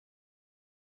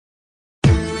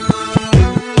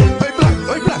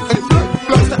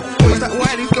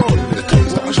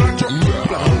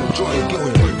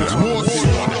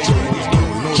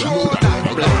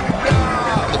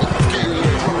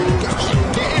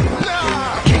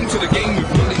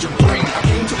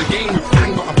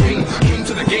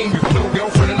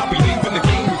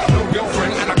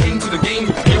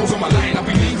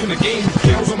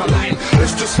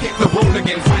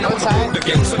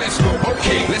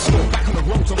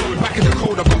in the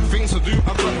cold, I've got things to do,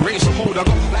 I've got race to hold, I've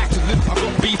got life to live, I've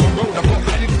got beef and road, I've got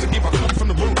headings to give, I come from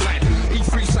the roadside.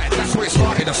 E3 side, that's where it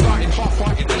started. I started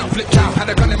half-hearted, then I flipped out, had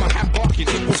a gun in my hand barking.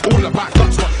 It was all about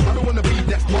guts, but I don't wanna be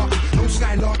deaf barking. No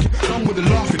skylarking, done with the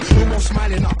laughing, no more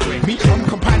smiling up. Me, I'm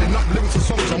compiling up lyrics and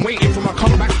songs. I'm waiting for my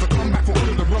comeback to come back for all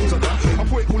of the wrongs I've done. I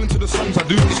put it all into the songs I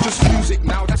do. It's just music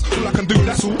now, that's all I can do.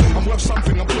 That's all. I'm worth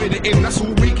something, I'm putting it in. That's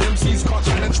all. Weak MCs can't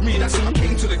challenge me. That's all. I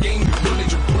came to the game with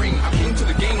knowledge and brain. I came to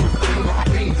the game with anger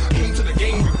and pain. I came to the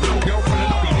game with no girlfriend,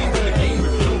 and I'll be leaving the game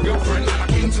with no girlfriend. And I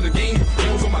came to the game with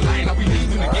girls on my line. I'll be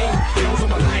leaving the game with girls on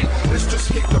my line. Let's just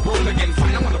hit the road again.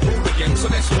 Fine, I'm on the road again. So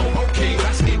let's go. Okay,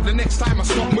 that's it. The next time I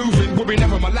stop moving, will be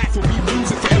never. My life will be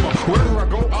losing forever. Wherever I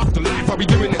go after life, I'll be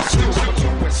doing it still. I'm a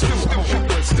top west, still. I'm a hot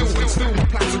west, still. My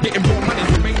plans are getting more money.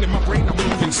 Remain in my brain. I'm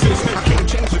moving still. I can't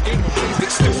change the game. I'm raised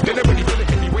it still. They're already for the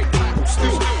heavyweight title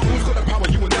still. Who's got the power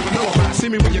you will never know about? See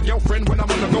me with your girlfriend when I'm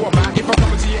on the go about. If I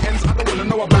come to your ends, I don't wanna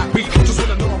know about beat. Just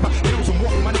wanna know about deals and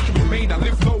what money can be made. I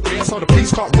live nowhere, so the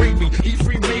police can't raid me.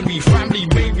 E3 maybe, family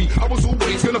maybe. I was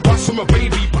always gonna bust from a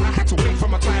baby, but I had to wait for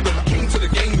my time. And I came to the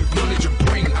game with knowledge and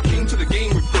brain. I came to the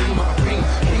game with anger and pain.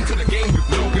 I came to the game with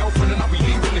no girlfriend, and I'll be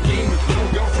leaving the game with no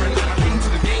girlfriend. And I came to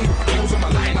the game with girls on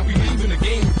my line. I'll be leaving the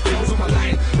game with girls on my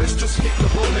line. Let's just hit the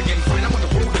road again. Fine, I'm on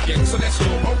the road again, so let's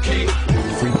go. Okay.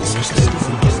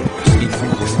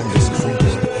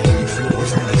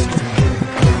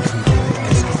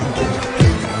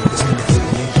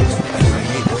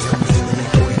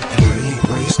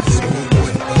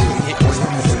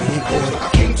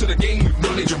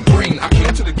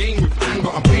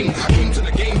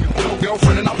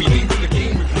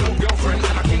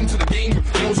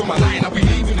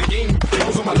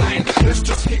 Let's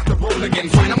just hit the road again.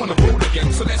 Fine, I'm on the road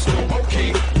again, so let's go.